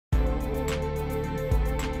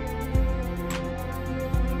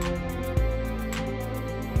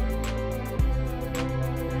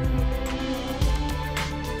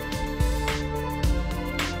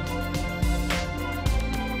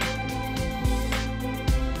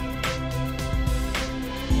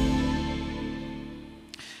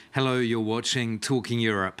Hello, you're watching Talking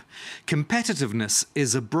Europe. Competitiveness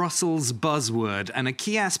is a Brussels buzzword and a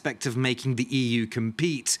key aspect of making the EU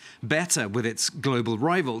compete better with its global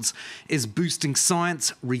rivals is boosting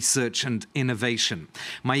science, research and innovation.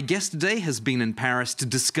 My guest today has been in Paris to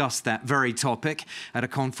discuss that very topic at a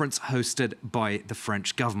conference hosted by the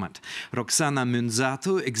French government. Roxana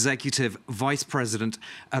Minzatu, Executive Vice President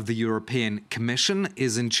of the European Commission,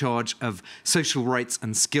 is in charge of social rights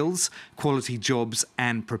and skills, quality jobs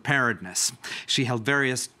and preparedness. She held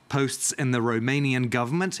various posts in the Romanian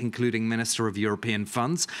government, including Minister of European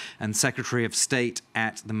Funds and Secretary of State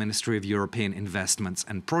at the Ministry of European Investments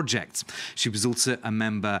and Projects. She was also a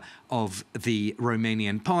member of the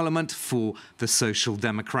Romanian Parliament for the Social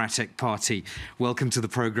Democratic Party. Welcome to the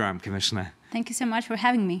programme, Commissioner. Thank you so much for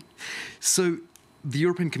having me. So, the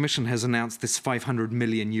European Commission has announced this €500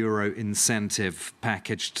 million incentive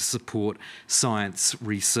package to support science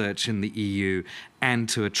research in the EU and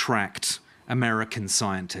to attract American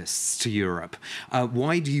scientists to Europe.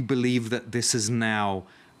 Why do you believe that this is now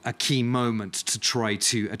a key moment to try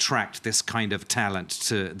to attract this kind of talent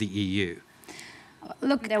to the EU?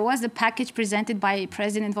 Look, there was a package presented by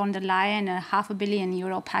President von der Leyen, a €500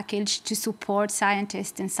 million package to support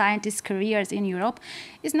scientists and scientists' careers in Europe.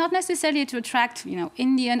 It's not necessarily to attract,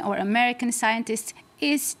 Indian or American scientists.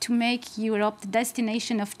 Is to make Europe the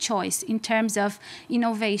destination of choice in terms of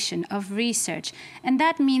innovation, of research. And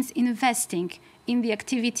that means investing in the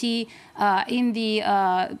activity, in the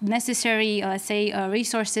necessary,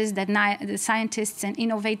 resources that the scientists and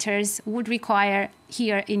innovators would require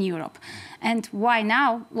here in Europe. And why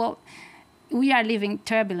now? Well, we are living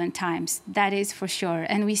turbulent times, that is for sure.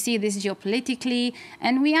 And we see this geopolitically.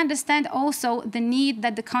 And we understand also the need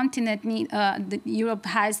that the continent, Europe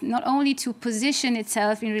has not only to position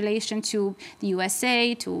itself in relation to the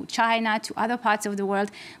USA, to China, to other parts of the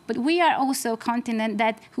world, but we are also a continent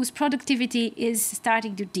whose productivity is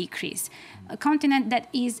starting to decrease. A continent that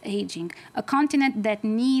is aging, a continent that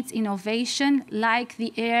needs innovation like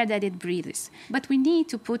the air that it breathes. But we need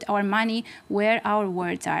to put our money where our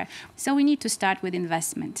words are. So we need to start with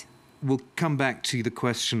investment. We'll come back to the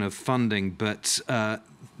question of funding, but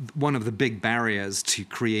one of the big barriers to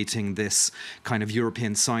creating this kind of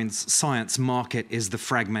European science market is the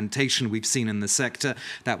fragmentation we've seen in the sector.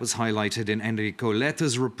 That was highlighted in Enrico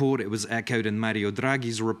Letta's report. It was echoed in Mario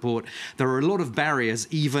Draghi's report. There are a lot of barriers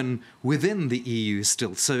even within the EU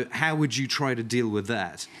still. So how would you try to deal with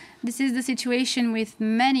that? This is the situation with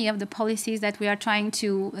many of the policies that we are trying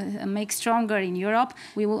to make stronger in Europe.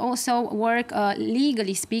 We will also work,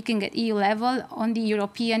 legally speaking, at EU level on the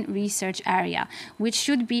European research area, which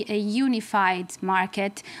should be a unified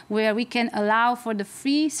market where we can allow for the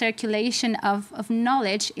free circulation of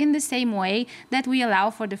knowledge in the same way that we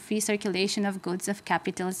allow for the free circulation of goods, of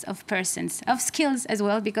capitals, of persons, of skills as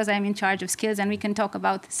well, because I'm in charge of skills, and we can talk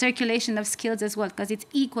about circulation of skills as well, because it's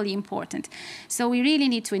equally important. So we really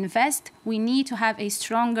need to invest. We need to have a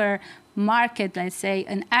stronger market, let's say,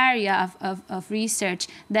 an area of research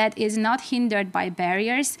that is not hindered by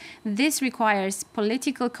barriers. This requires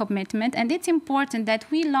political commitment, and it's important that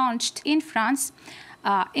we launched in France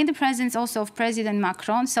in the presence also of President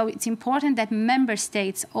Macron. So it's important that member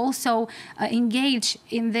states also engage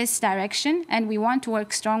in this direction, and we want to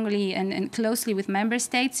work strongly and closely with member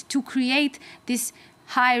states to create this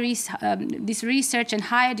this research and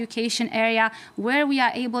higher education area where we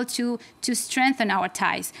are able to strengthen our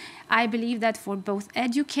ties. I believe that for both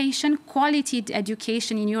education, quality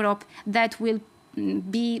education in Europe that will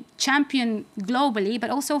be championed globally, but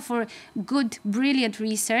also for good, brilliant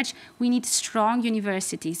research, we need strong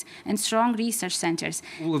universities and strong research centers.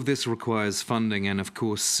 All of this requires funding, and of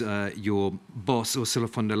course your boss, Ursula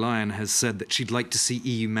von der Leyen, has said that she'd like to see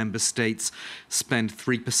EU member states spend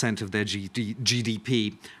 3% of their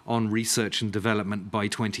GDP on research and development by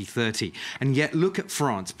 2030. And yet look at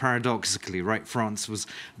France, paradoxically, right? France was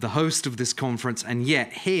the host of this conference, and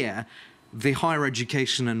yet here the higher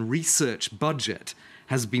education and research budget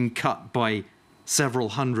has been cut by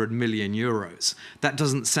several €100 million. That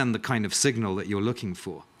doesn't send the kind of signal that you're looking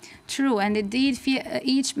for. True, and indeed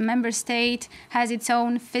each member state has its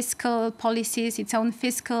own fiscal policies, its own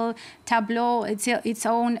fiscal tableau, its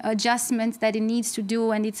own adjustments that it needs to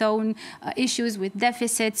do, and its own issues with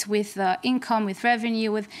deficits, with income, with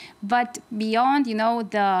revenue. But beyond,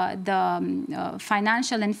 the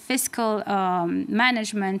financial and fiscal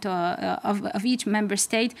management of each member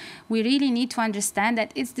state, we really need to understand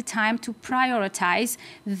that it's the time to prioritize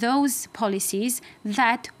those policies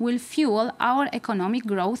that will fuel our economic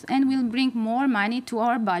growth growth and will bring more money to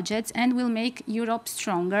our budgets and will make Europe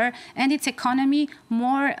stronger and its economy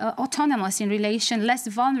more autonomous in relation, less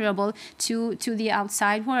vulnerable to the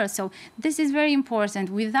outside world. So this is very important.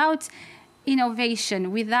 Without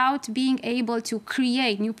innovation, without being able to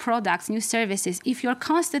create new products, new services, if you're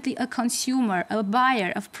constantly a consumer, a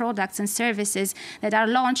buyer of products and services that are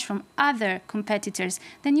launched from other competitors,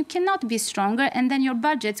 then you cannot be stronger, and then your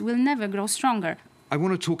budgets will never grow stronger. I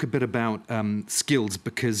want to talk a bit about skills,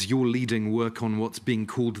 because you're leading work on what's being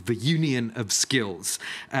called the Union of Skills.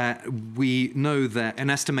 We know that an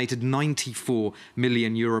estimated 94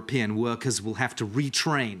 million European workers will have to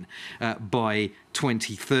retrain by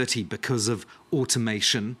 2030 because of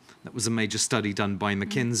automation. That was a major study done by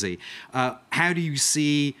McKinsey. How do you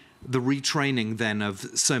see the retraining then of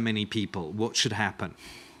so many people? What should happen?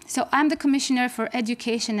 So I'm the Commissioner for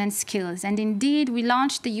Education and Skills. And indeed, we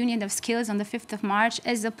launched the Union of Skills on the 5th of March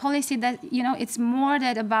as a policy that, it's more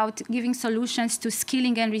than about giving solutions to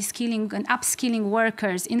skilling and reskilling and upskilling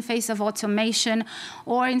workers in face of automation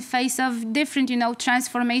or in face of different,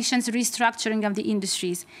 transformations, restructuring of the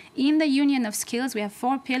industries. In the Union of Skills, we have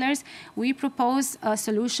 4 pillars. We propose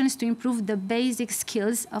solutions to improve the basic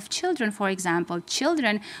skills of children, for example.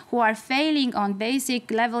 Children who are failing on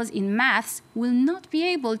basic levels in maths will not be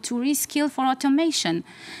able to reskill for automation.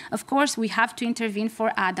 Of course, we have to intervene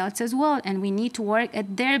for adults as well, and we need to work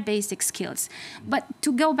at their basic skills. But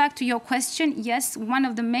to go back to your question, yes, one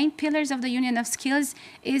of the main pillars of the Union of Skills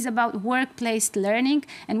is about workplace learning,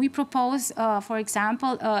 and we propose, for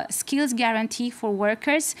example, a skills guarantee for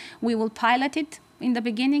workers. We will pilot it in the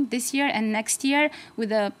beginning this year and next year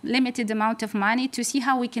with a limited amount of money to see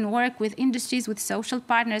how we can work with industries, with social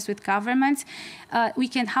partners, with governments. How we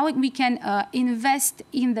can invest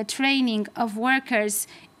in the training of workers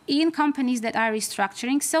in companies that are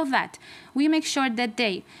restructuring so that we make sure that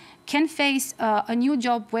they can face a new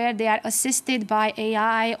job where they are assisted by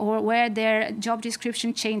AI or where their job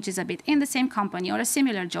description changes a bit in the same company or a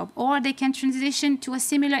similar job, or they can transition to a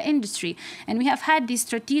similar industry. And we have had these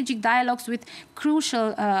strategic dialogues with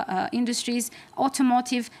crucial industries,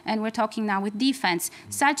 automotive, and we're talking now with defense.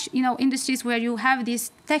 Such, industries where you have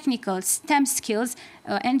these technical STEM skills,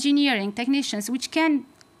 engineering, technicians, which can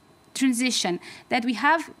transition, that we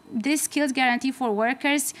have this skills guarantee for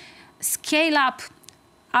workers scale up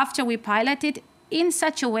after we pilot it in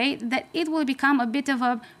such a way that it will become a bit of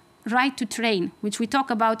a right to train, which we talk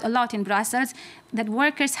about a lot in Brussels, that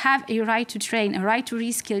workers have a right to train, a right to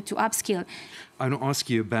reskill, to upskill. I want to ask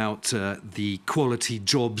you about the quality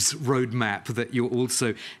jobs roadmap that you're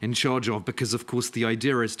also in charge of, because, of course, the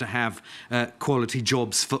idea is to have quality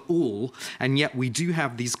jobs for all. And yet we do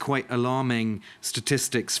have these quite alarming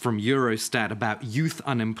statistics from Eurostat about youth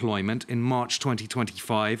unemployment. In March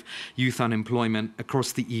 2025, youth unemployment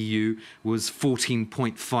across the EU was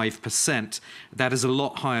 14.5%. That is a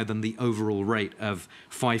lot higher than the overall rate of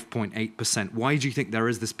 5.8%. Why do you think there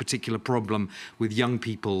is this particular problem with young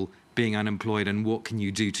people being unemployed, and what can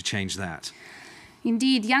you do to change that?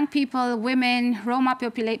 Indeed, young people, women, Roma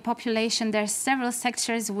population, there are several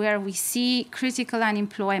sectors where we see critical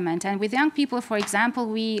unemployment. And with young people, for example,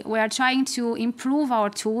 we are trying to improve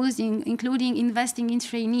our tools, including investing in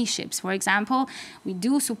traineeships. For example, we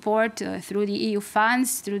do support through the EU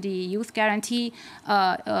funds, through the youth guarantee,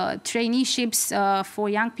 traineeships for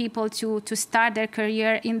young people to start their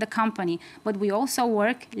career in the company. But we also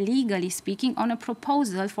work, legally speaking, on a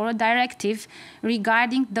proposal for a directive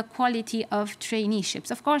regarding the quality of traineeships.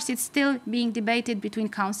 Of course, it's still being debated between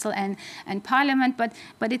Council and Parliament, but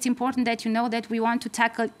it's important that you know that we want to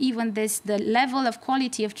tackle even the level of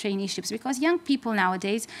quality of traineeships, because young people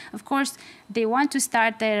nowadays, of course, they want to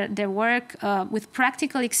start their work with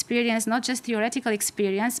practical experience, not just theoretical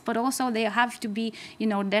experience, but also they have to be,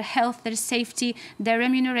 their health, their safety, their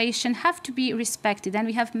remuneration have to be respected. And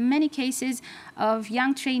we have many cases of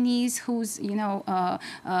young trainees whose,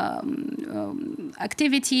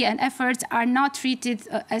 activity and efforts are not treated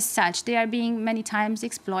as such. They are being many times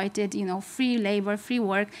exploited, free labor, free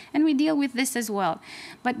work, and we deal with this as well.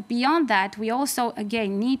 But beyond that, we also,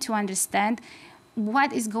 again, need to understand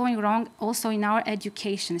what is going wrong also in our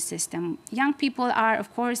education system. Young people are,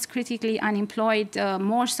 of course, critically unemployed,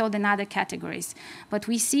 more so than other categories. But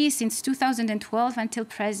we see since 2012 until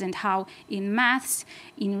present how in maths,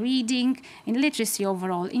 in reading, in literacy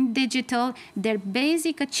overall, in digital, their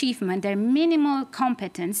basic achievement, their minimal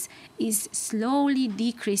competence is slowly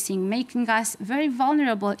decreasing, making us very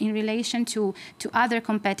vulnerable in relation to other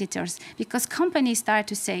competitors. Because companies start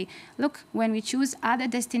to say, look, when we choose other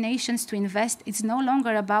destinations to invest, it's no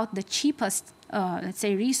longer about the cheapest let's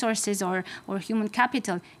say, resources or human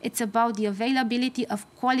capital. It's about the availability of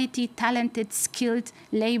quality, talented, skilled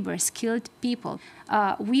labor, skilled people.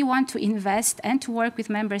 We want to invest and to work with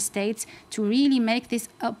member states to really make this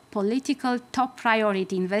a political top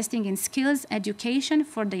priority, investing in skills, education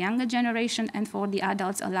for the younger generation and for the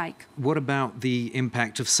adults alike. What about the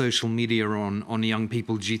impact of social media on young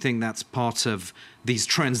people? Do you think that's part of these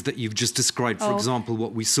trends that you've just described? For example,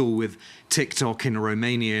 what we saw with TikTok in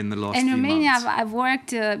Romania in the last few months. In Romania, I've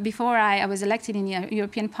worked before I was elected in the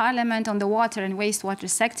European Parliament on the water and wastewater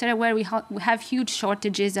sector, where we have huge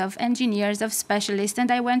shortages of engineers, of specialists,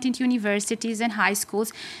 and I went into universities and high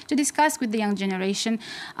schools to discuss with the young generation,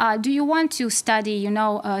 do you want to study,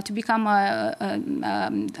 to become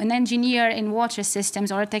an engineer in water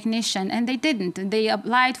systems or a technician? And they didn't. They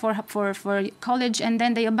applied for college and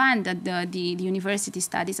then they abandoned the university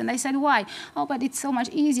studies. And I said, why? Oh, but it's so much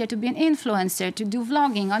easier to be an influencer, to do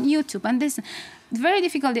vlogging on YouTube and this. Very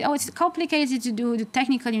difficult. Oh, it's complicated to do the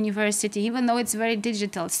technical university, even though it's very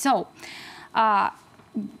digital. So,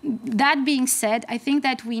 that being said, I think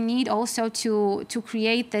that we need also to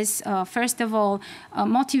create this, first of all,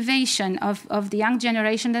 motivation of the young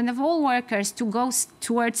generation and of all workers to go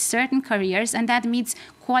towards certain careers, and that means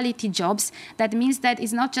quality jobs. That means that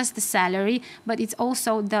it's not just the salary, but it's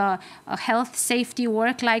also the health, safety,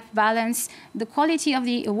 work-life balance, the quality of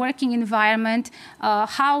the working environment,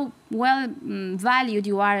 how well valued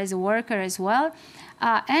you are as a worker as well.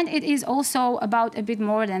 And it is also about a bit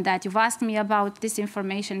more than that. You've asked me about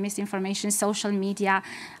disinformation, misinformation, social media.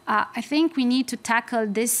 I think we need to tackle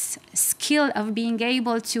this skill of being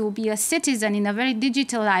able to be a citizen in a very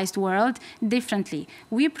digitalized world differently.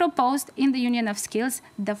 We proposed in the Union of Skills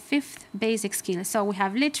the 5th basic skill. So we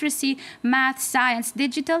have literacy, math, science,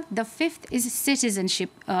 digital. The 5th is citizenship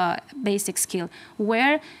basic skill,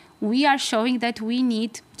 where we are showing that we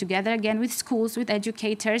need, together again with schools, with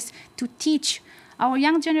educators, to teach our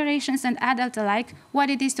young generations and adults alike what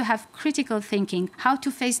it is to have critical thinking, how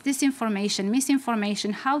to face disinformation,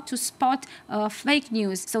 misinformation, how to spot fake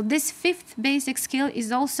news. So this 5th basic skill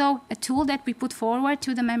is also a tool that we put forward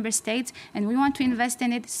to the member states, and we want to invest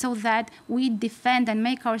in it so that we defend and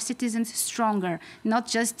make our citizens stronger, not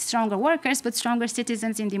just stronger workers, but stronger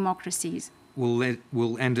citizens in democracies.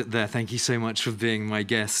 We'll end it there. Thank you so much for being my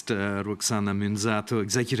guest, Roxana Minzatu,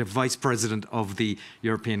 Executive Vice President of the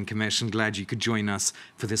European Commission. Glad you could join us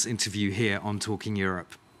for this interview here on Talking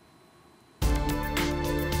Europe.